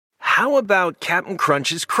How about Captain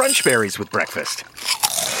Crunch's Crunch Berries with breakfast?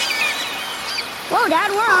 Whoa, Dad,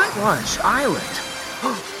 we're on Crunch Island.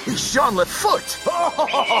 He's Jean-Left Foot.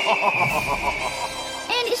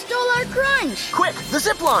 And he stole our crunch. Quick, the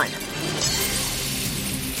zip line.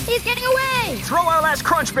 He's getting away. Throw our last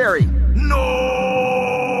Crunch Berry.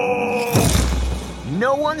 No!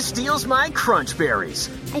 No one steals my Crunch Berries.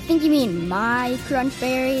 I think you mean my crunch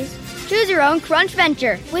berries. Choose your own crunch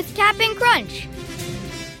venture with Cap'n Crunch.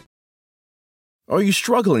 Are you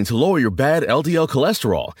struggling to lower your bad LDL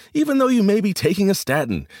cholesterol, even though you may be taking a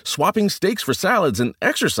statin, swapping steaks for salads, and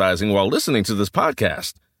exercising while listening to this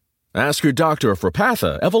podcast? Ask your doctor if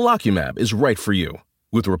Repatha Evolocumab is right for you.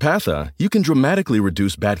 With Repatha, you can dramatically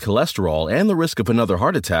reduce bad cholesterol and the risk of another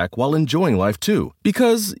heart attack while enjoying life too,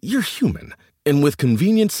 because you're human. And with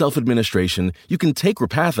convenient self-administration, you can take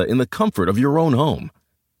Repatha in the comfort of your own home.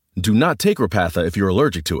 Do not take Repatha if you're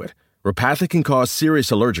allergic to it. Repatha can cause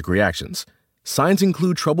serious allergic reactions. Signs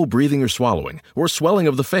include trouble breathing or swallowing, or swelling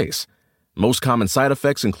of the face. Most common side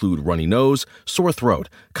effects include runny nose, sore throat,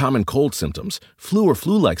 common cold symptoms, flu or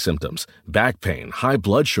flu-like symptoms, back pain, high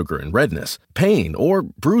blood sugar and redness, pain, or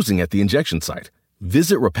bruising at the injection site.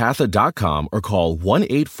 Visit Repatha.com or call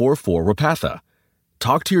 1-844-REPATHA.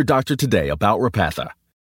 Talk to your doctor today about Repatha.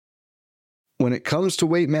 When it comes to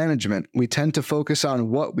weight management, we tend to focus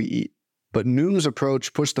on what we eat, but Noom's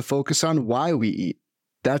approach puts the focus on why we eat.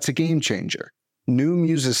 That's a game changer. Noom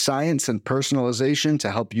uses science and personalization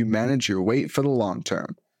to help you manage your weight for the long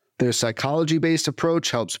term. Their psychology-based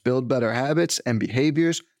approach helps build better habits and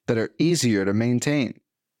behaviors that are easier to maintain.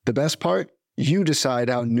 The best part? You decide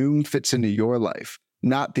how Noom fits into your life,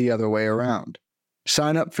 not the other way around.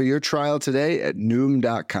 Sign up for your trial today at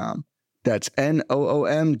Noom.com. That's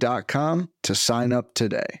Noom.com to sign up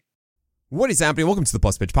today. What is happening? Welcome to the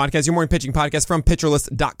Plus Pitch Podcast, your morning pitching podcast from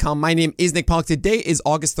PitcherList.com. My name is Nick Pollock. Today is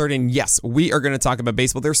August 3rd, and yes, we are going to talk about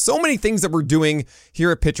baseball. There's so many things that we're doing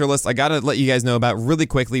here at PitcherList I got to let you guys know about really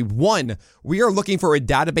quickly. One, we are looking for a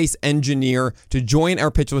database engineer to join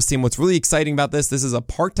our PitcherList team. What's really exciting about this is a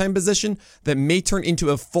part-time position that may turn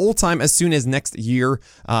into a full-time as soon as next year,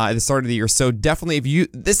 at the start of the year. So definitely,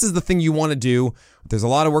 this is the thing you want to do. There's a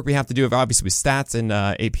lot of work we have to do, obviously, with stats and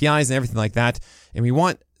APIs and everything like that, and we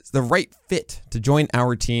want the right fit to join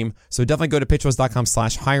our team. So definitely go to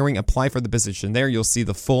pitcherlist.com/hiring, apply for the position there. You'll see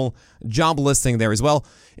the full job listing there as well.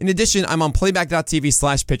 In addition, I'm on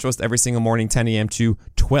playback.tv/pitcherlist every single morning, 10 a.m. to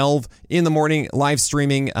 12 in the morning, live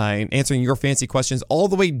streaming and answering your fantasy questions all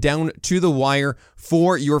the way down to the wire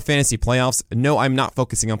for your fantasy playoffs. No, I'm not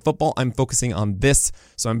focusing on football. I'm focusing on this.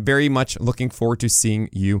 So I'm very much looking forward to seeing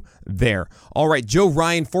you there. All right, Joe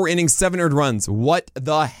Ryan, 4 innings, 7 earned runs. What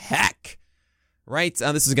the heck? Right?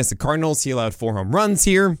 This is against the Cardinals. He allowed 4 home runs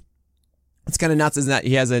here. It's kind of nuts, isn't that?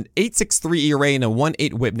 He has an 8.63 ERA and a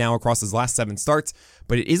 1.8 whip now across his last 7 starts,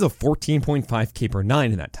 but it is a 14.5 K per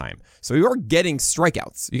 9 in that time. So you are getting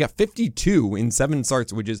strikeouts. You got 52 in 7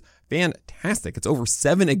 starts, which is fantastic. It's over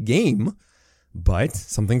 7 a game, but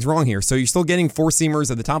something's wrong here. So you're still getting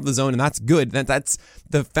 4-seamers at the top of the zone, and that's good. That's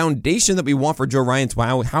the foundation that we want for Joe Ryan.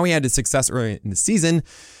 How he had his success early in the season.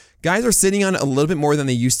 Guys are sitting on a little bit more than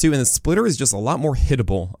they used to, and the splitter is just a lot more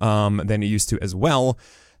hittable than it used to as well.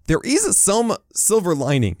 There is some silver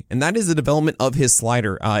lining, and that is the development of his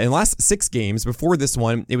slider. In the last 6 games before this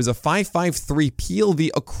one, it was a 5.53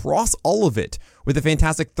 PLV across all of it, with a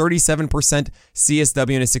fantastic 37%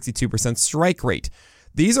 CSW and a 62% strike rate.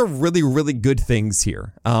 These are really, really good things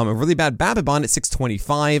here. A really bad BABIP on at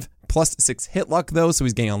 625, plus 6 hit luck though, so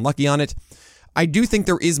he's getting unlucky on it. I do think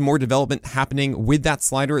there is more development happening with that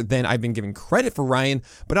slider than I've been giving credit for Ryan,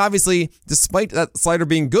 but obviously, despite that slider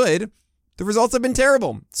being good, the results have been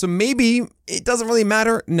terrible. So maybe it doesn't really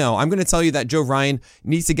matter. No, I'm going to tell you that Joe Ryan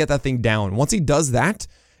needs to get that thing down. Once he does that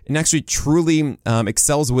and actually truly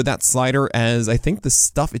excels with that slider, as I think the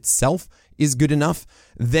stuff itself is good enough,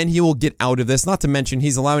 then he will get out of this. Not to mention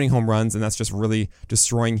he's allowing home runs, and that's just really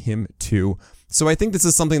destroying him too. So I think this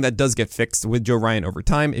is something that does get fixed with Joe Ryan over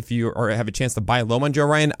time. If you have a chance to buy low on Joe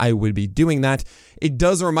Ryan, I would be doing that. It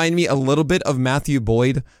does remind me a little bit of Matthew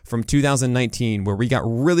Boyd from 2019, where we got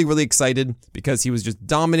really, really excited because he was just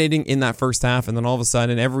dominating in that first half. And then all of a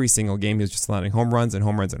sudden, every single game, he was just allowing home runs and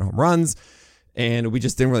home runs and home runs. And we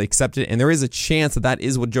just didn't really accept it. And there is a chance that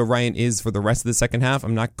is what Joe Ryan is for the rest of the second half.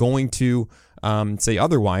 I'm not going to say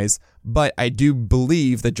otherwise, but I do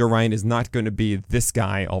believe that Joe Ryan is not going to be this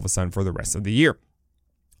guy all of a sudden for the rest of the year.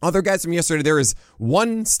 Other guys from yesterday, there is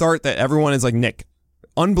one start that everyone is like, Nick,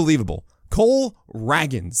 unbelievable. Cole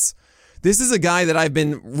Ragans. This is a guy that I've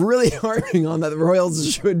been really harping on that the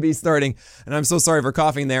Royals should be starting, and I'm so sorry for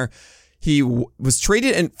coughing there. He was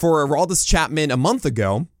traded for Aroldis Chapman a month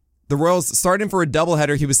ago. The Royals started him for a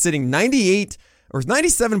doubleheader. He was sitting 98 or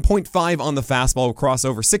 97.5 on the fastball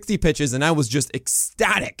crossover, 60 pitches, and I was just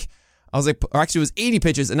ecstatic. I was like, or actually it was 80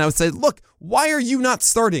 pitches, and I would say, look, why are you not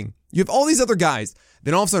starting? You have all these other guys.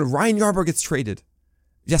 Then all of a sudden, Ryan Yarbrough gets traded.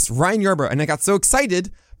 Yes, Ryan Yarbrough. And I got so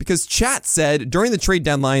excited because chat said during the trade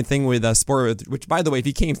deadline thing with Sport, which, by the way, if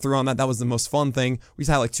he came through on that, that was the most fun thing. We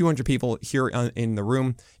just had like 200 people here in the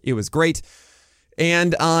room. It was great.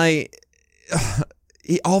 And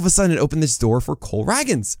all of a sudden, it opened this door for Cole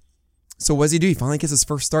Ragans. So what does he do? He finally gets his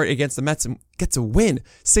first start against the Mets and gets a win.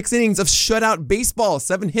 6 innings of shutout baseball,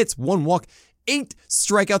 7 hits, 1 walk, 8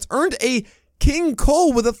 strikeouts, earned a King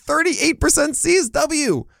Cole with a 38%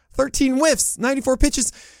 CSW, 13 whiffs, 94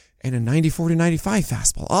 pitches, and a 94-95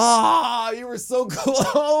 fastball. Ah, you were so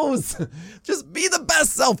close. Just be the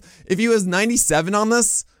best self. If he was 97 on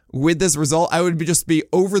this with this result, I would just be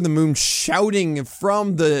over the moon shouting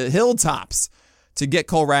from the hilltops to get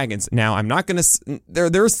Cole Ragans. Now, I'm not going to...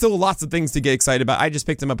 There are still lots of things to get excited about. I just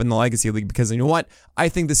picked him up in the Legacy League because you know what? I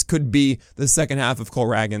think this could be the second half of Cole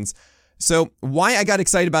Ragans. So why I got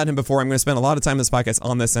excited about him before, I'm going to spend a lot of time in this podcast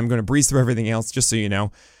on this. I'm going to breeze through everything else just so you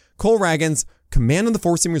know. Cole Ragans, command on the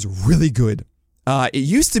four-seamer is really good. It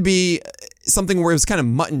used to be something where it was kind of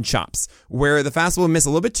mutton chops, where the fastball would miss a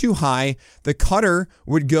little bit too high, the cutter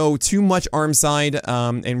would go too much arm side,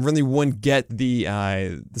 and really wouldn't get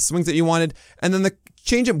the swings that you wanted, and then the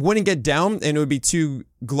changeup wouldn't get down, and it would be too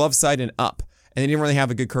glove side and up, and they didn't really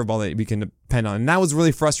have a good curveball that we can depend on, and that was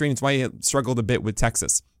really frustrating. It's why he struggled a bit with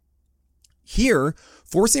Texas. Here,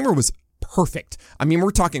 four-seamer was perfect. I mean,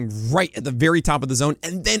 we're talking right at the very top of the zone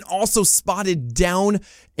and then also spotted down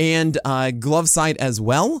and glove side as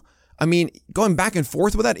well. I mean, going back and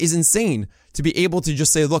forth with that is insane to be able to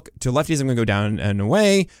just say, look, to lefties, I'm going to go down and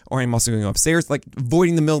away, or I'm also going to go upstairs. Like,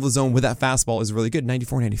 avoiding the middle of the zone with that fastball is really good.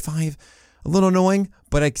 94, 95, a little annoying,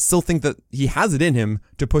 but I still think that he has it in him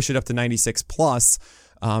to push it up to 96 plus,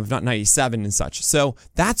 if not 97 and such. So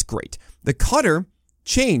that's great. The cutter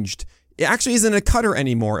changed. It actually isn't a cutter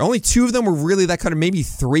anymore. Only 2 of them were really that cutter, maybe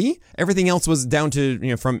 3. Everything else was down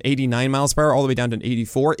to, from 89 miles per hour all the way down to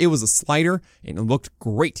 84. It was a slider, and it looked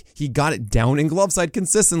great. He got it down in glove side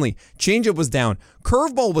consistently. Changeup was down.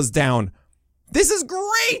 Curveball was down. This is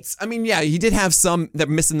great! I mean, yeah, he did have some that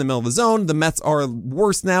missed in the middle of the zone. The Mets are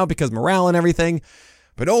worse now because morale and everything.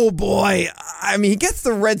 But oh boy, I mean, he gets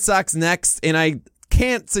the Red Sox next, and I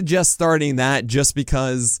can't suggest starting that just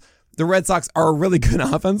because the Red Sox are a really good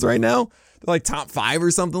offense right now. They're like top 5 or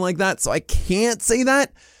something like that. So I can't say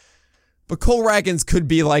that. But Cole Ragans could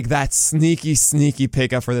be like that sneaky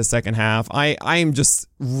pickup for the second half. I am just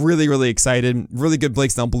really, really excited. Really good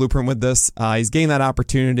Blake Snell blueprint with this. He's getting that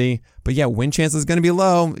opportunity. But yeah, win chance is going to be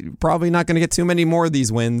low. Probably not going to get too many more of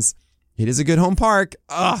these wins. It is a good home park.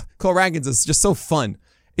 Cole Ragans is just so fun.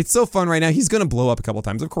 It's so fun right now. He's going to blow up a couple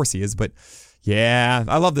times. Of course he is, but yeah,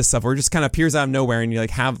 I love this stuff where it just kind of appears out of nowhere and you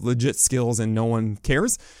like have legit skills and no one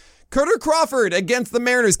cares. Cutter Crawford against the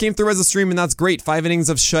Mariners came through as a stream, and that's great. 5 innings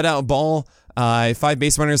of shutout ball, 5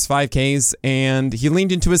 base runners, 5 Ks, and he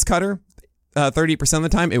leaned into his cutter 30% of the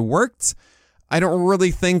time. It worked. I don't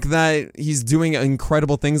really think that he's doing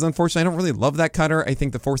incredible things, unfortunately. I don't really love that cutter. I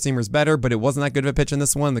think the four-seamer is better, but it wasn't that good of a pitch in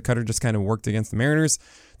this one. The cutter just kind of worked against the Mariners.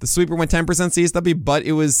 The sweeper went 10% CSW, but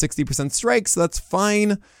it was 60% strikes, so that's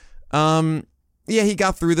fine. Yeah, he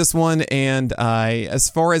got through this one, and as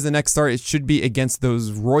far as the next start, it should be against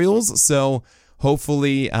those Royals, so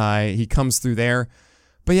hopefully he comes through there.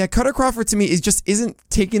 But yeah, Cutter Crawford to me isn't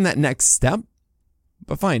taking that next step.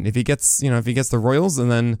 But fine, if he gets the Royals,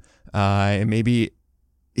 and then maybe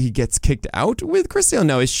he gets kicked out with Chris Sale.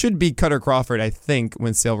 No, it should be Cutter Crawford, I think,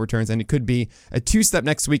 when Sale returns, and it could be a 2-step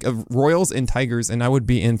next week of Royals and Tigers, and I would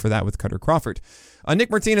be in for that with Cutter Crawford.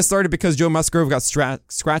 Nick Martinez started because Joe Musgrove got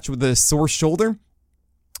scratched with a sore shoulder,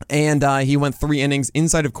 and he went 3 innings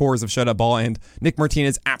inside of cores of shutout ball, and Nick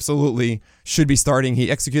Martinez absolutely should be starting. He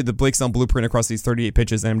executed the Blake Snell blueprint across these 38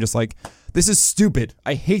 pitches, and I'm just like, this is stupid.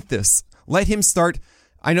 I hate this. Let him start.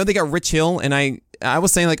 I know they got Rich Hill, and I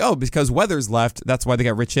was saying like, oh, because Weathers left, that's why they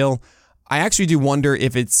got Rich Hill. I actually do wonder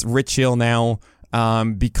if it's Rich Hill now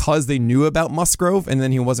because they knew about Musgrove, and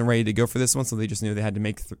then he wasn't ready to go for this one, so they just knew they had to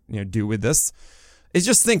make do with this. It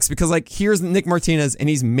just stinks because, like, here's Nick Martinez, and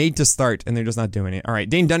he's made to start, and they're just not doing it. All right,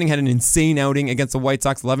 Dane Dunning had an insane outing against the White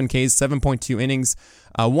Sox, 11 Ks, 7.2 innings,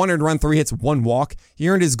 1 run, 3 hits, 1 walk. He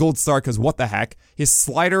earned his gold star because what the heck. His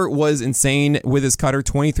slider was insane with his cutter,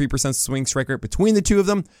 23% swing strike rate between the two of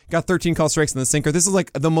them. Got 13 call strikes in the sinker. This is,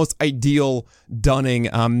 like, the most ideal Dunning.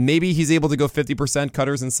 Maybe he's able to go 50%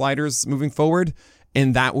 cutters and sliders moving forward,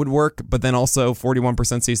 and that would work. But then also 41%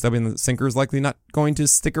 CSW, and the sinker is likely not going to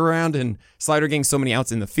stick around, and slider getting so many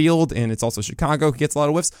outs in the field, and it's also Chicago who gets a lot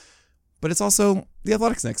of whiffs, but it's also the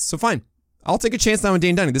Athletics next. So fine. I'll take a chance now on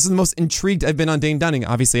Dane Dunning. This is the most intrigued I've been on Dane Dunning,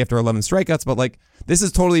 obviously after 11 strikeouts, but like, this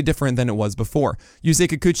is totally different than it was before. Yusei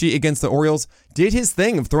Kikuchi against the Orioles did his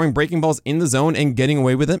thing of throwing breaking balls in the zone and getting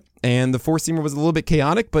away with it, and the four-seamer was a little bit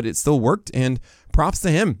chaotic, but it still worked, and props to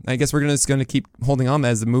him. I guess we're just going to keep holding on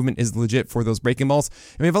as the movement is legit for those breaking balls.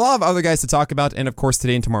 And we have a lot of other guys to talk about, and of course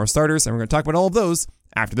today and tomorrow's starters, and we're going to talk about all of those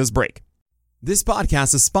after this break. This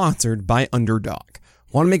podcast is sponsored by Underdog.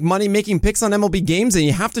 Want to make money making picks on MLB games? And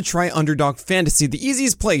you have to try Underdog Fantasy, the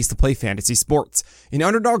easiest place to play fantasy sports. In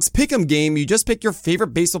Underdog's Pick'em game, you just pick your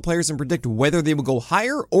favorite baseball players and predict whether they will go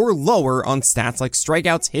higher or lower on stats like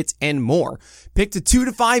strikeouts, hits, and more. Pick to 2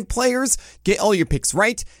 to 5 players, get all your picks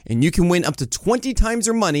right, and you can win up to 20 times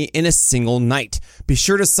your money in a single night. Be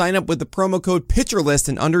sure to sign up with the promo code PitcherList,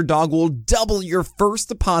 and Underdog will double your first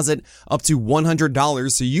deposit up to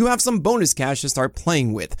 $100, so you have some bonus cash to start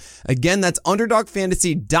playing with. Again, that's UnderdogFantasy.com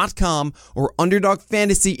or Underdog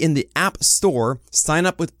Fantasy in the App Store. Sign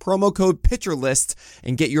up with promo code PitcherList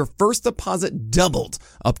and get your first deposit doubled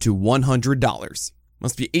up to $100.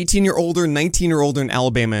 Must be 18 or older, 19 or older in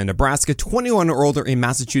Alabama and Nebraska, 21 or older in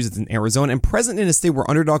Massachusetts and Arizona, and present in a state where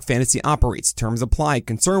Underdog Fantasy operates. Terms apply.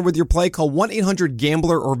 Concerned with your play? Call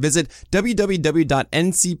 1-800-GAMBLER or visit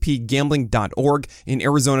www.ncpgambling.org. In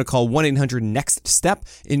Arizona, call 1-800-NEXT-STEP.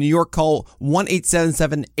 In New York, call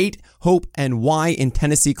 1-877-8-HOPE-NY. In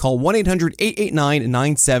Tennessee, call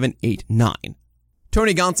 1-800-889-9789.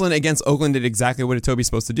 Tony Gonsolin against Oakland did exactly what a Toby's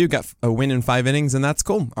supposed to do. Got a win in 5 innings, and that's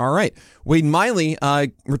cool. All right. Wade Miley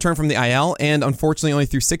returned from the IL, and unfortunately only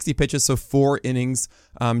threw 60 pitches, so 4 innings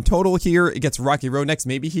total here. It gets Rocky Road next.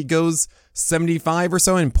 Maybe he goes 75 or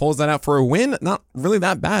so and pulls that out for a win. Not really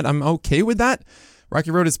that bad. I'm okay with that.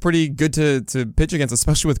 Rocky Road is pretty good to pitch against,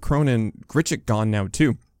 especially with Cronin and Grichuk gone now,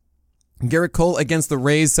 too. Garrett Cole against the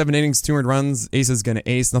Rays, 7 innings, 2 earned runs. Ace is going to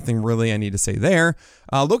ace. Nothing really I need to say there.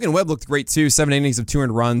 Logan Webb looked great too, 7 innings of 2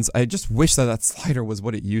 earned runs. I just wish that slider was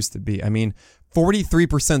what it used to be. I mean,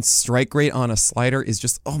 43% strike rate on a slider is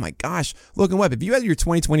just, oh my gosh. Logan Webb, if you had your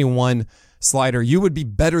 2021 slider, you would be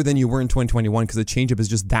better than you were in 2021 because the changeup is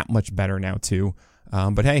just that much better now too.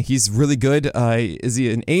 But hey, he's really good. Is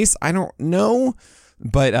he an ace? I don't know.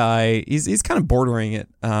 But he's kind of borderlining.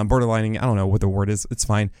 I don't know what the word is. It's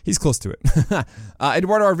fine. He's close to it.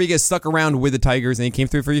 Eduardo Rodriguez stuck around with the Tigers, and he came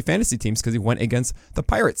through for your fantasy teams because he went against the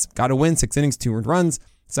Pirates. Got a win, 6 innings, 2 earned runs,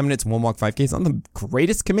 7 hits, 1 walk, 5 Ks. Not the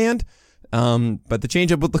greatest command, but the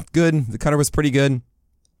changeup would look good. The cutter was pretty good.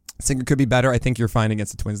 Sinker could be better. I think you're fine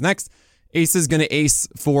against the Twins next. Ace is going to ace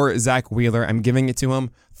for Zach Wheeler. I'm giving it to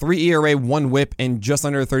him. 3 ERA, 1 whip, and just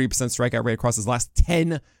under a 30% strikeout rate across his last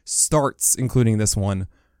 10 starts, including this one.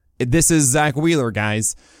 This is Zach Wheeler,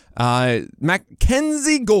 guys.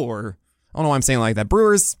 Mackenzie Gore. I don't know why I'm saying it like that.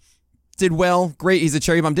 Brewers did well. Great. He's a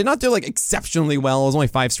cherry bomb. Did not do like exceptionally well. It was only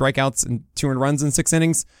 5 strikeouts and 2 earned runs in 6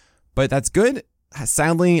 innings, but that's good.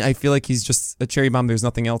 Sadly, I feel like he's just a cherry bomb. There's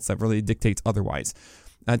nothing else that really dictates otherwise.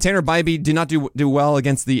 Tanner Bybee did not do well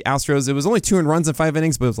against the Astros. It was only 2 earned runs in 5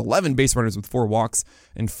 innings, but it was 11 base runners with 4 walks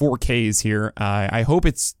and 4 Ks here. I hope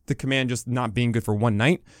it's the command just not being good for one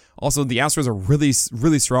night. Also, the Astros are really,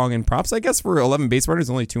 really strong in props, I guess, for 11 base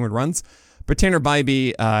runners, only 2 earned runs. But Tanner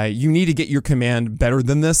Bybee, you need to get your command better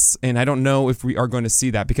than this, and I don't know if we are going to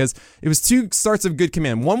see that because it was 2 starts of good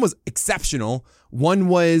command. One was exceptional. One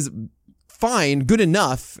was fine, good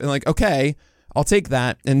enough, and like, okay, I'll take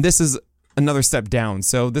that. And this is another step down.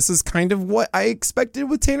 So this is kind of what I expected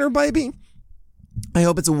with Tanner Bybee. I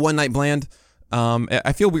hope it's a one-night bland.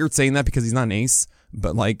 I feel weird saying that because he's not an ace,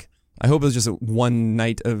 but like I hope it was just a one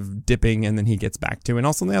night of dipping and then he gets back to it. And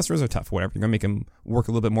also the Astros are tough, whatever. You're going to make him work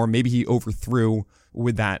a little bit more. Maybe he overthrew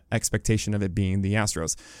with that expectation of it being the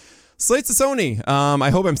Astros. Slate Ciccone. I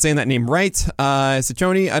hope I'm saying that name right.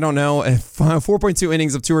 Ciccone, I don't know. 4.2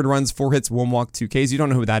 innings of 2 earned runs, 4 hits, 1 walk, 2 Ks. You don't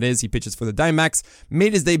know who that is. He pitches for the Diamondbacks.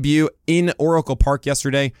 Made his debut in Oracle Park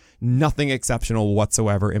yesterday. Nothing exceptional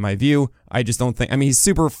whatsoever in my view. I just don't think. I mean, he's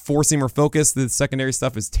super 4-seamer focused. The secondary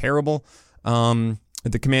stuff is terrible.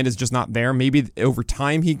 The command is just not there. Maybe over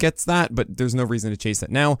time he gets that, but there's no reason to chase it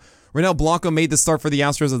now. Renel Blanco made the start for the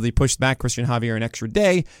Astros as they pushed back Christian Javier an extra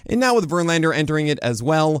day. And now with Verlander entering it as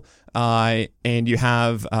well, and you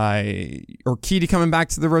have Urquidy coming back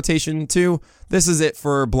to the rotation too. This is it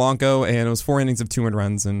for Blanco, and it was 4 innings of 2 earned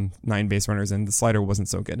runs and 9 base runners, and the slider wasn't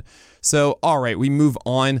so good. So, all right, we move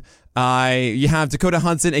on. You have Dakota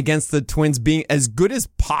Hudson against the Twins being as good as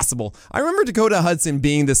possible. I remember Dakota Hudson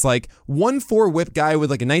being this like 1-4 whip guy with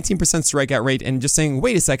like a 19% strikeout rate and just saying,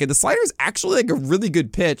 wait a second, the slider is actually like a really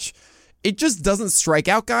good pitch. It just doesn't strike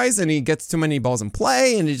out guys, and he gets too many balls in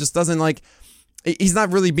play, and it just doesn't like, he's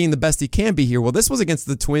not really being the best he can be here. Well, this was against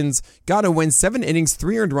the Twins. Got to win 7 innings,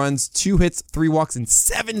 3 earned runs, 2 hits, 3 walks, and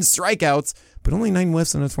 7 strikeouts, but only 9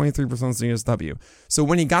 whiffs and a 23% CSW. So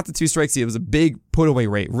when he got the 2 strikes, it was a big put away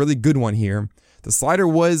rate. Really good one here. The slider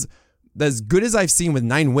was as good as I've seen with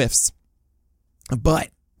 9 whiffs, but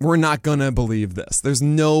we're not going to believe this. There's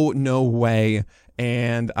no way.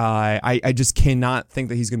 And I just cannot think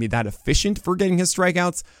that he's going to be that efficient for getting his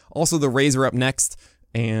strikeouts. Also, the Rays are up next.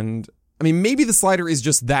 And, I mean, maybe the slider is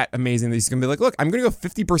just that amazing that he's going to be like, look, I'm going to go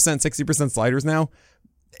 50%, 60% sliders now.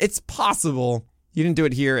 It's possible. He didn't do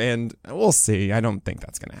it here, and we'll see. I don't think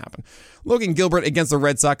that's going to happen. Logan Gilbert against the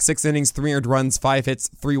Red Sox, 6 innings, 3 earned runs, 5 hits,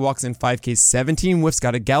 3 walks, and 5 Ks, 17 whiffs,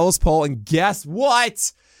 got a gallows pole, and guess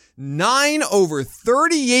what? 9 over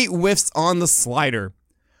 38 whiffs on the slider.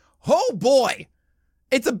 Oh, boy.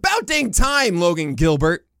 It's about dang time, Logan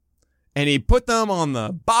Gilbert. And he put them on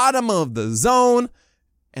the bottom of the zone.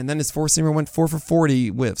 And then his 4-seamer went 4 for 40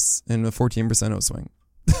 whiffs and a 14% O-swing.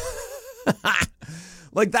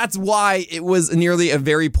 Like, that's why it was nearly a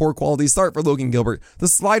very poor quality start for Logan Gilbert. The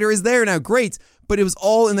slider is there now, great. But it was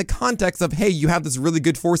all in the context of, hey, you have this really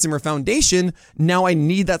good 4-seamer foundation. Now I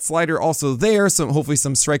need that slider also there. So hopefully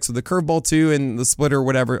some strikes with the curveball too, and the splitter or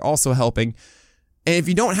whatever also helping. And if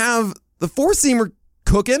you don't have the 4-seamer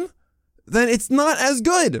cooking, then it's not as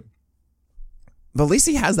good. But at least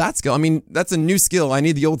he has that skill. I mean, that's a new skill. I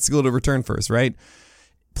need the old skill to return first, right?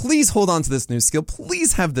 Please hold on to this new skill.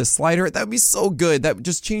 Please have this slider. That would be so good. That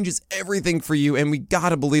just changes everything for you. And we got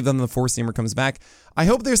to believe that when the 4-seamer comes back. I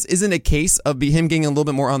hope there isn't a case of him getting a little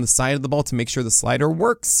bit more on the side of the ball to make sure the slider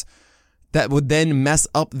works. That would then mess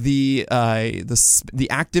up the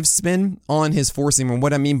active spin on his 4-seamer. And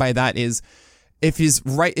what I mean by that is, if his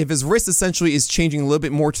wrist essentially is changing a little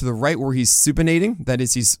bit more to the right where he's supinating, that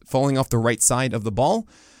is, he's falling off the right side of the ball,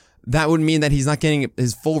 that would mean that he's not getting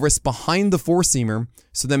his full wrist behind the 4-seamer,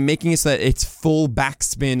 so then making it so that it's full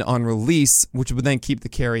backspin on release, which would then keep the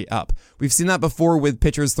carry up. We've seen that before with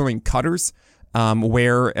pitchers throwing cutters,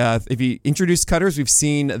 where if you introduce cutters, we've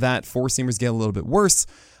seen that 4-seamers get a little bit worse.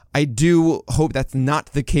 I do hope that's not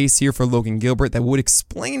the case here for Logan Gilbert. That would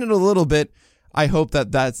explain it a little bit. I hope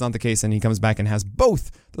that that's not the case and he comes back and has both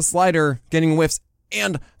the slider getting whiffs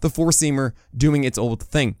and the 4-seamer doing its old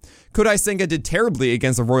thing. Kodai Senga did terribly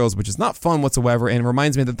against the Royals, which is not fun whatsoever, and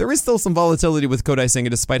reminds me that there is still some volatility with Kodai Senga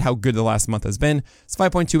despite how good the last month has been. It's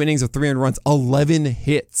 5.2 innings of 300 runs, 11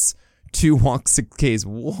 hits, 2 walks, 6 Ks.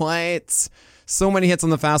 What? So many hits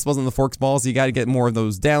on the fastballs and the fork balls. You got to get more of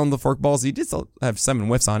those down the fork balls. He did still have 7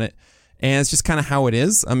 whiffs on it, and it's just kind of how it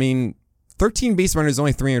is. I mean, 13 base runners,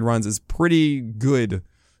 only 300 runs is pretty good,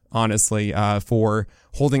 honestly, for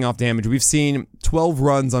holding off damage. We've seen 12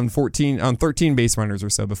 runs on 13 base runners or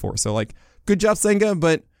so before. So, like, good job, Senga,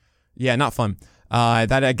 but yeah, not fun.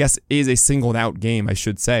 That, I guess, is a singled out game, I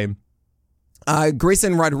should say.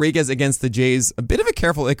 Grayson Rodriguez against the Jays, a bit of a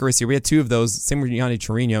careful Icarus here. We had 2 of those, same with Yonny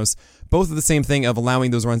Chirinos. Both of the same thing of allowing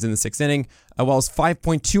those runs in the 6th inning. While it's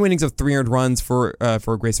 5.2 innings of 300 runs for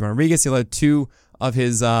Grayson Rodriguez, he allowed 2 of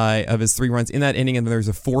his 3 runs in that inning, and then there's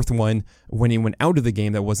a 4th one when he went out of the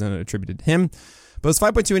game that wasn't attributed to him. But it's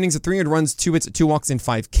 5.2 innings of 300 runs, 2 hits, 2 walks, and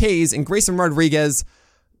 5 Ks. And Grayson Rodriguez,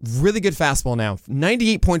 really good fastball now,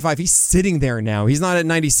 98.5. He's sitting there now. He's not at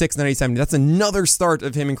 96, 97. That's another start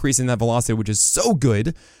of him increasing that velocity, which is so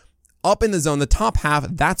good. Up in the zone, the top half,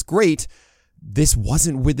 that's great. This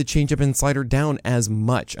wasn't with the changeup and slider down as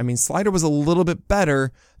much. I mean, slider was a little bit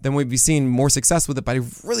better than we've seen more success with it, but I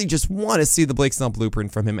really just want to see the Blake Snell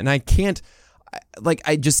blueprint from him. And I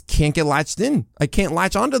just can't get latched in. I can't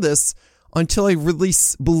latch onto this until I really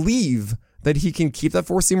believe that he can keep that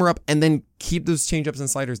 4-seamer up and then keep those changeups and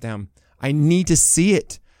sliders down. I need to see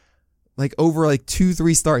it like over like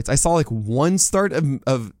 2-3 starts. I saw like 1 start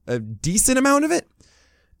of a decent amount of it,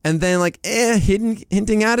 and then like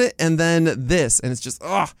hinting at it, and then this, and it's just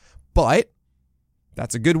but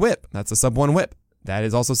that's a good whip. That's a sub-1 whip. That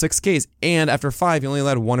is also 6 Ks, and after 5, he only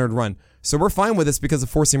allowed 1 earned run. So we're fine with this because the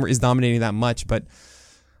 4-seamer is dominating that much, but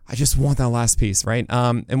I just want that last piece, right?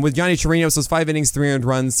 And with Yonny Chirinos, those 5 innings, 300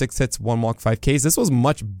 runs, 6 hits, 1 walk, 5 Ks. This was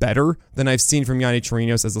much better than I've seen from Yonny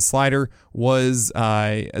Chirinos, as the slider was,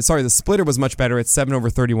 the splitter was much better at 7 over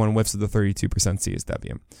 31 whiffs with a 32%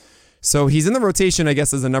 CSW. So he's in the rotation, I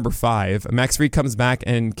guess, as a number 5. Max Fried comes back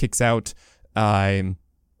and kicks out, not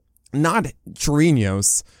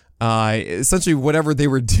Chirinos, Essentially whatever they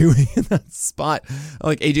were doing in that spot,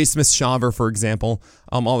 like AJ Smith-Shawver, for example,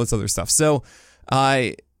 all this other stuff. So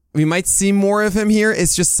we might see more of him here.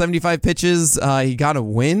 It's just 75 pitches. He got a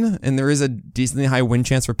win, and there is a decently high win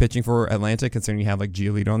chance for pitching for Atlanta, considering you have like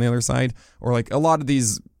Giolito on the other side, or like a lot of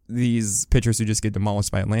these pitchers who just get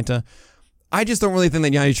demolished by Atlanta. I just don't really think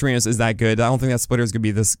that Yanni Chirinos is that good. I don't think that splitter is going to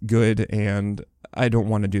be this good, and I don't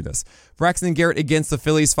want to do this. Braxton Garrett against the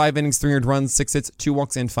Phillies, 5 innings, 300 runs, 6 hits, 2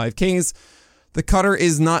 walks, and 5 Ks. The cutter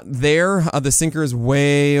is not there. The sinker is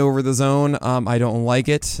way over the zone. I don't like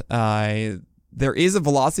it. There is a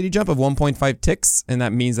velocity jump of 1.5 ticks, and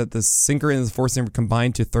that means that the sinker and the four-seamer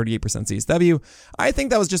combined to 38% CSW. I think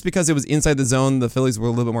that was just because it was inside the zone. The Phillies were a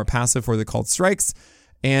little bit more passive for the called strikes,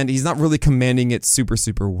 and he's not really commanding it super,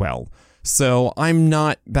 super well. So I'm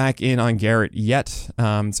not back in on Garrett yet.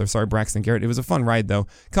 So sorry, Braxton Garrett. It was a fun ride, though.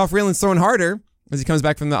 Kyle Freeland's throwing harder as he comes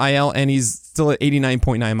back from the IL, and he's still at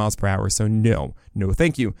 89.9 miles per hour. So no,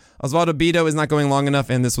 thank you. Osvaldo Bido is not going long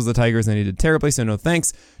enough, and this was the Tigers, and he did terribly, so no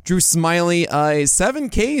thanks. Drew Smyly, 7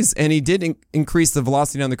 Ks, and he did increase the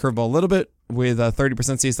velocity on the curveball a little bit with 30%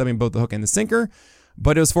 CSW in both the hook and the sinker.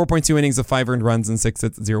 But it was 4.2 innings of 5 earned runs and 6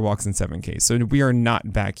 hits, 0 walks, and 7 Ks. So we are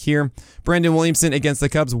not back here. Brandon Williamson against the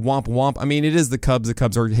Cubs. Womp womp. I mean, it is the Cubs. The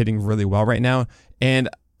Cubs are hitting really well right now. And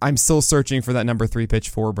I'm still searching for that number 3 pitch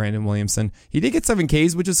for Brandon Williamson. He did get 7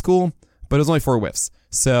 Ks, which is cool, but it was only 4 whiffs.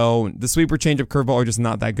 So the sweeper, changeup, curveball are just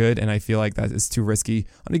not that good. And I feel like that is too risky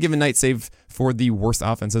on a given night, save for the worst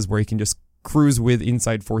offenses where he can just cruise with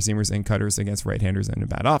inside four-seamers and cutters against right-handers in a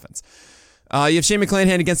bad offense. You have Shane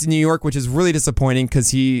McClanahan against New York, which is really disappointing because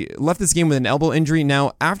he left this game with an elbow injury.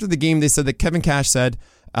 Now, after the game, they said that Kevin Cash said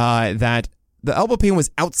that the elbow pain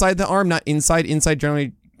was outside the arm, not inside. Inside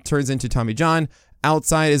generally turns into Tommy John.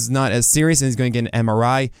 Outside is not as serious, and he's going to get an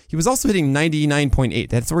MRI. He was also hitting 99.8.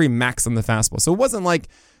 That's where he maxed on the fastball. So it wasn't like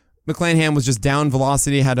McClanahan was just down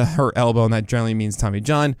velocity, had a hurt elbow, and that generally means Tommy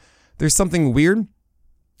John. There's something weird.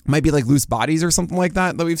 Might be like loose bodies or something like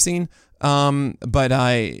that we've seen.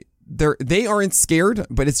 They aren't scared,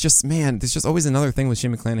 but it's just, man, there's just always another thing with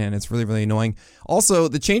Shane McClanahan. It's really, really annoying. Also,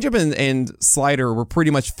 the changeup and slider were pretty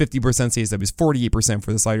much 50% CSW. It's 48%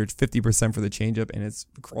 for the slider, 50% for the changeup, and it's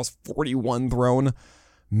across 41 thrown.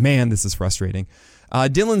 Man, this is frustrating.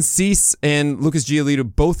 Dylan Cease and Lucas Giolito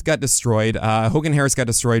both got destroyed. Hogan Harris got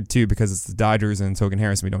destroyed too because it's the Dodgers and it's Hogan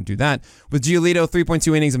Harris, and we don't do that. With Giolito,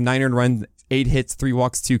 3.2 innings of 9 earned runs, 8 hits, 3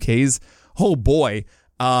 walks, 2 Ks. Oh boy.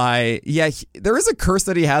 There is a curse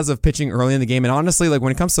that he has of pitching early in the game. And honestly, like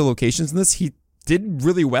when it comes to locations in this, he did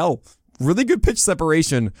really well. Really good pitch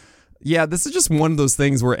separation. Yeah, this is just one of those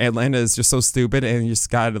things where Atlanta is just so stupid and you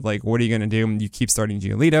just got to like, what are you going to do? And you keep starting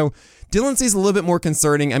Giolito. Dylan Cease is a little bit more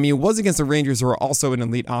concerning. I mean, it was against the Rangers who are also an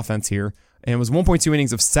elite offense here. And it was 1.2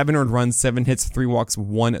 innings of 7 earned runs, 7 hits, 3 walks,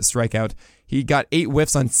 1 strikeout. He got 8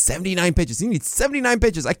 whiffs on 79 pitches. He needs 79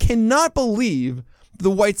 pitches. I cannot believe the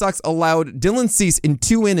White Sox allowed Dylan Cease in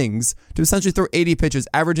 2 innings to essentially throw 80 pitches,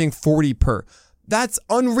 averaging 40 per. That's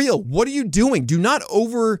unreal. What are you doing? Do not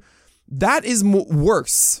that is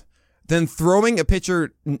worse than throwing a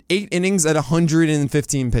pitcher 8 innings at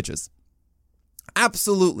 115 pitches.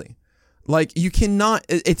 Absolutely. Like, you cannot,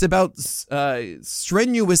 it's about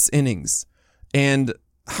strenuous innings. And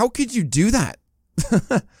how could you do that?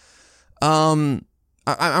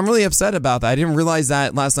 I'm really upset about that. I didn't realize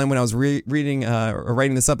that last night when I was reading or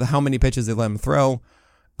writing this up, how many pitches they let him throw.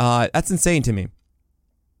 That's insane to me.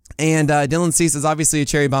 And Dylan Cease is obviously a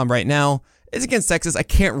cherry bomb right now. It's against Texas. I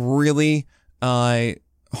can't really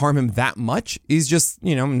harm him that much. He's just,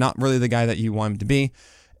 not really the guy that you want him to be.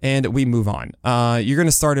 And we move on. You're going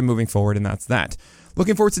to start him moving forward, and that's that.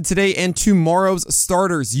 Looking forward to today and tomorrow's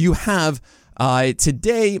starters. You have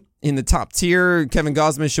today in the top tier, Kevin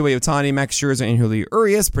Gausman, Shohei Ohtani, Max Scherzer, and Julio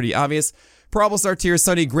Urias. Pretty obvious. Probable start tier,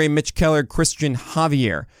 Sonny Gray, Mitch Keller, Christian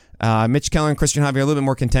Javier. Mitch Keller and Christian Javier a little bit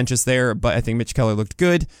more contentious there, but I think Mitch Keller looked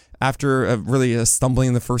good after really stumbling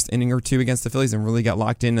in the first inning or two against the Phillies and really got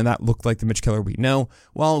locked in, and that looked like the Mitch Keller we know.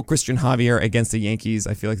 While Christian Javier against the Yankees,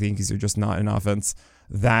 I feel like the Yankees are just not an offense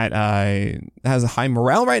that has a high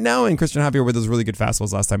morale right now, and Christian Javier with those really good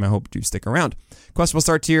fastballs last time, I hope to stick around. Questionable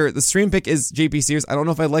start tier. The stream pick is JP Sears. I don't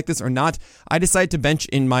know if I like this or not. I decided to bench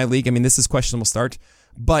in my league. I mean, this is questionable start,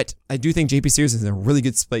 but I do think JP Sears is in a really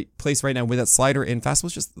good place right now with that slider and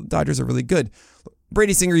fastballs. Just the Dodgers are really good.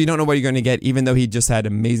 Brady Singer, you don't know what you're going to get, even though he just had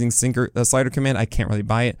amazing slider command. I can't really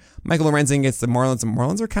buy it. Michael Lorenzen against the Marlins. The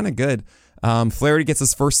Marlins are kind of good. Flaherty gets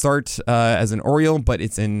his first start as an Oriole, but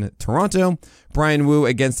it's in Toronto. Brian Wu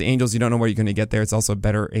against the Angels. You don't know what you're going to get there. It's also a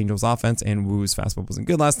better Angels offense, and Wu's fastball wasn't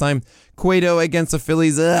good last time. Cueto against the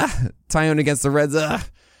Phillies. Tyone against the Reds.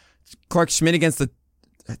 Clark Schmidt against the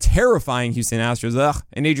terrifying Houston Astros. Ugh.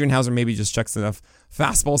 And Adrian Hauser maybe just checks enough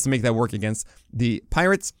fastballs to make that work against the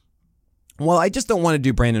Pirates. Well, I just don't want to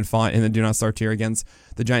do Brandon Pfaadt in the do not start tier against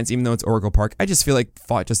the Giants, even though it's Oracle Park. I just feel like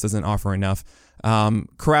Pfaadt just doesn't offer enough.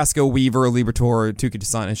 Carrasco, Weaver, Liberatore, Tuki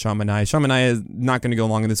Toussaint, and Sean Manaea. Sean Manaea is not going to go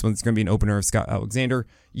along in this one. It's going to be an opener of Scott Alexander.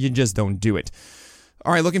 You just don't do it.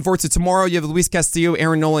 All right, looking forward to tomorrow. You have Luis Castillo,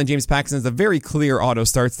 Aaron Nola, and James Paxton. It's a very clear auto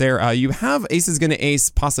starts there. You have aces going to ace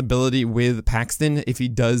possibility with Paxton if he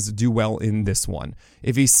does do well in this one.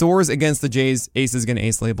 If he soars against the Jays, ace is going to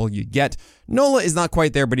ace label you get. Nola is not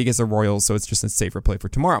quite there, but he gets a Royals, so it's just a safer play for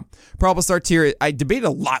tomorrow. Probable start tier. I debated a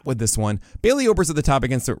lot with this one. Bailey Ober's at the top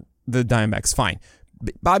against the Diamondbacks. Fine.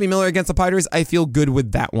 Bobby Miller against the Pirates, I feel good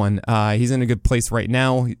with that one. He's in a good place right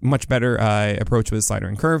now. Much better approach with slider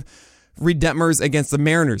and curve. Reed Detmers against the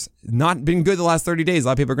Mariners. Not been good the last 30 days. A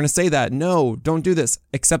lot of people are going to say that. No, don't do this.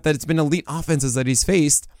 Except that it's been elite offenses that he's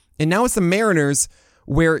faced. And now it's the Mariners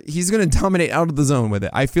where he's going to dominate out of the zone with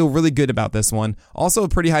it. I feel really good about this one. Also a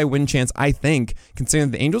pretty high win chance, I think,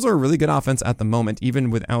 considering the Angels are a really good offense at the moment,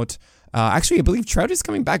 even without... actually, I believe Trout is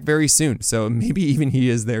coming back very soon. So maybe even he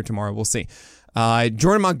is there tomorrow. We'll see.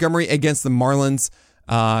 Jordan Montgomery against the Marlins.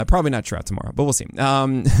 Probably not Trout tomorrow, but we'll see.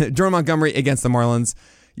 Jordan Montgomery against the Marlins.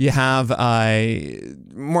 You have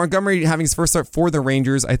Montgomery having his first start for the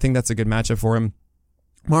Rangers. I think that's a good matchup for him.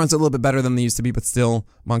 Marlins are a little bit better than they used to be, but still,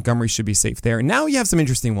 Montgomery should be safe there. Now you have some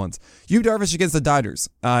interesting ones. Yu Darvish against the Dodgers.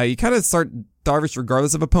 You kind of start Darvish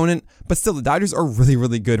regardless of opponent, but still, the Dodgers are really,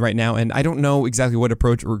 really good right now, and I don't know exactly what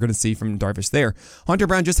approach we're going to see from Darvish there. Hunter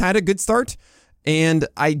Brown just had a good start, and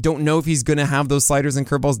I don't know if he's going to have those sliders and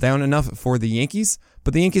curveballs down enough for the Yankees,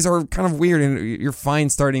 but the Yankees are kind of weird, and you're fine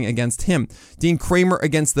starting against him. Dean Kramer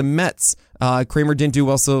against the Mets. Kramer didn't do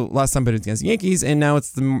well so last time, but it's against the Yankees, and now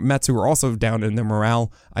it's the Mets who are also down in their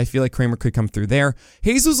morale. I feel like Kramer could come through there.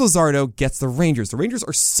 Jesus Luzardo gets the Rangers. The Rangers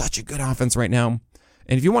are such a good offense right now,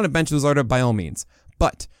 and if you want to bench Luzardo, by all means.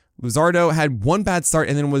 But Luzardo had one bad start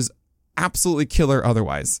and then was absolutely killer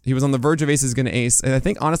otherwise. He was on the verge of aces going to ace, and I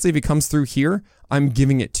think honestly if he comes through here, I'm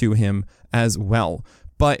giving it to him as well.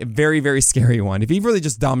 But very, very scary one. If he really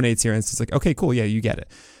just dominates here and it's just like, okay, cool, yeah, you get it.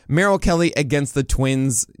 Merrill Kelly against the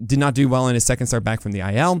Twins did not do well in his second start back from the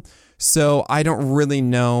IL, so I don't really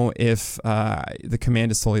know if the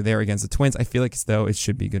command is totally there against the Twins. I feel like as though it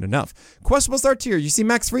should be good enough. Questionable start tier. You see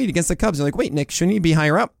Max Fried against the Cubs. You're like, wait, Nick, shouldn't he be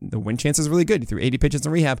higher up? The win chance is really good. He threw 80 pitches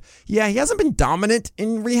in rehab. Yeah, he hasn't been dominant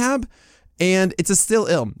in rehab, and it's a still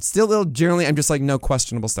ill. Still ill, generally, I'm just like, no,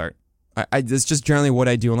 questionable start. It's just generally what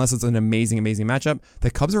I do, unless it's an amazing, amazing matchup.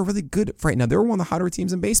 The Cubs are really good right now. They're one of the hotter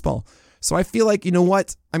teams in baseball. So I feel like, you know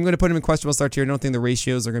what? I'm going to put him in questionable start here. I don't think the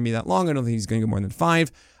ratios are going to be that long. I don't think he's going to go more than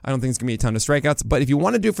 5. I don't think it's going to be a ton of strikeouts. But if you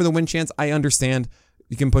want to do it for the win chance, I understand.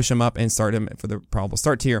 You can push him up and start him for the probable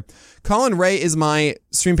start tier. Colin Ray is my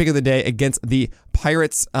stream pick of the day against the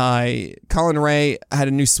Pirates. Colin Ray had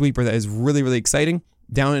a new sweeper that is really, really exciting.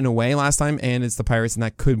 Down and away last time, and it's the Pirates, and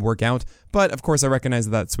that could work out. But, of course, I recognize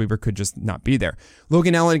that sweeper could just not be there.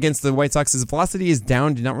 Logan Allen against the White Sox. His velocity is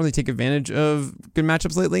down. Did not really take advantage of good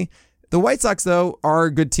matchups lately. The White Sox, though, are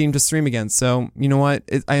a good team to stream against. So, you know what?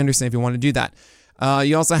 I understand if you want to do that.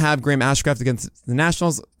 You also have Graham Ashcraft against the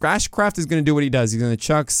Nationals. Ashcraft is going to do what he does. He's going to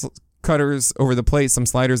chuck cutters over the plate. Some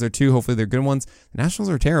sliders are too. Hopefully they're good ones. The Nationals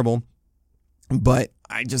are terrible. But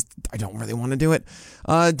I don't really want to do it.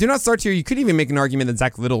 Do not start here. You could even make an argument that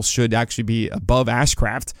Zach Little should actually be above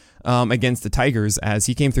Ashcraft against the Tigers, as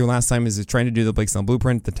he came through last time as trying to do the Blake Snell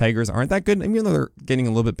blueprint. The Tigers aren't that good, even though they're getting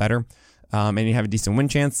a little bit better, and you have a decent win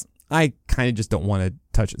chance. I kind of just don't want to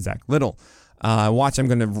touch Zach Little. Watch, I'm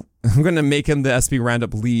gonna make him the SB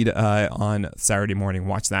Roundup lead on Saturday morning.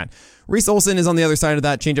 Watch that. Reese Olson is on the other side of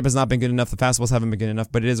that. Changeup has not been good enough. The fastballs haven't been good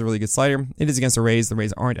enough, but it is a really good slider. It is against the Rays. The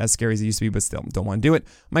Rays aren't as scary as they used to be, but still don't want to do it.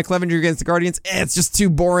 Mike Clevenger against the Guardians. It's just too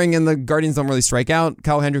boring, and the Guardians don't really strike out.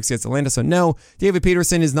 Kyle Hendricks against Atlanta, so no. David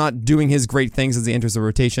Peterson is not doing his great things as he enters the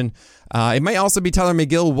rotation. It might also be Tyler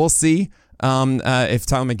McGill. We'll see. If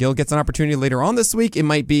Tyler McGill gets an opportunity later on this week, it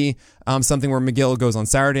might be something where McGill goes on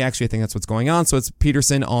Saturday. Actually, I think that's what's going on. So it's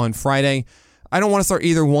Peterson on Friday. I don't want to start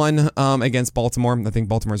either one against Baltimore. I think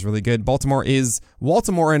Baltimore is really good. Baltimore is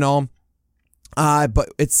Baltimore and all. But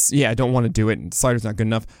I don't want to do it. Slider's not good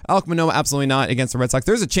enough. Alek Manoah, absolutely not against the Red Sox.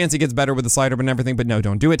 There's a chance he gets better with the slider and everything, but no,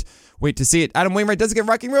 don't do it. Wait to see it. Adam Wainwright does get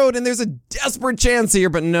Rocking Road, and there's a desperate chance here,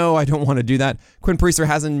 but no, I don't want to do that. Quinn Priester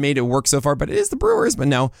hasn't made it work so far, but it is the Brewers, but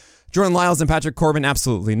no. Jordan Lyles and Patrick Corbin,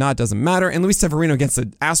 absolutely not. Doesn't matter. And Luis Severino against the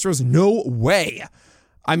Astros, no way.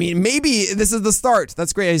 I mean, maybe this is the start.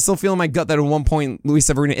 That's great. I still feel in my gut that at one point Luis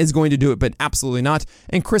Severino is going to do it, but absolutely not.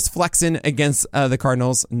 And Chris Flexen against the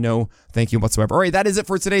Cardinals, no thank you whatsoever. All right, that is it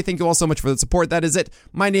for today. Thank you all so much for the support. That is it.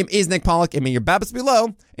 My name is Nick Pollock, and may your BABIPs be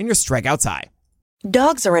low and your strikeouts high.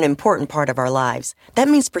 Dogs are an important part of our lives. That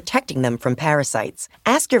means protecting them from parasites.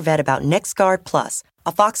 Ask your vet about NexGard Plus,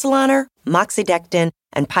 Afoxolaner, Moxidectin,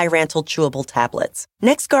 and Pyrantel chewable tablets.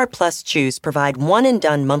 NexGard Plus chews provide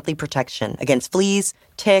one-and-done monthly protection against fleas,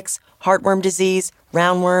 ticks, heartworm disease,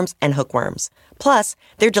 roundworms, and hookworms. Plus,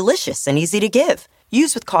 they're delicious and easy to give.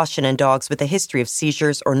 Use with caution in dogs with a history of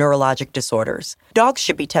seizures or neurologic disorders. Dogs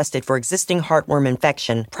should be tested for existing heartworm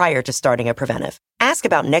infection prior to starting a preventive. Ask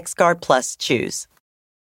about NexGard Plus chews.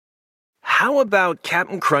 How about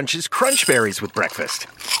Captain Crunch's Crunch Berries with breakfast?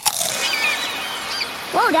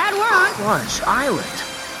 Whoa, Dad, we're on. Crunch Island.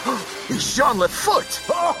 He's Jean Lefoot.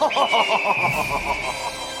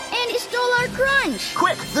 And he stole our crunch.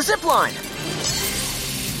 Quick, the zip line.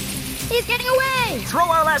 He's getting away. Throw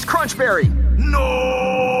our last Crunch Berry. No!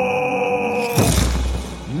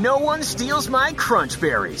 No one steals my Crunch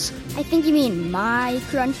Berries. I think you mean my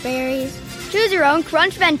crunch berries. Choose your own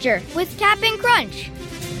crunch venture with Cap'n Crunch.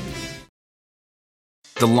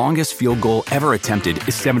 The longest field goal ever attempted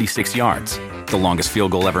is 76 yards. The longest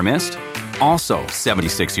field goal ever missed? Also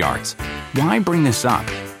 76 yards. Why bring this up?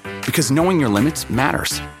 Because knowing your limits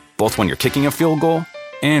matters, both when you're kicking a field goal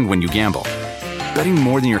and when you gamble. Betting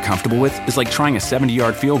more than you're comfortable with is like trying a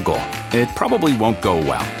 70-yard field goal. It probably won't go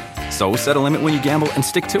well. So set a limit when you gamble and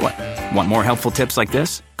stick to it. Want more helpful tips like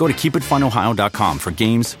this? Go to keepitfunohio.com for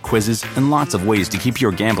games, quizzes, and lots of ways to keep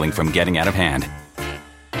your gambling from getting out of hand.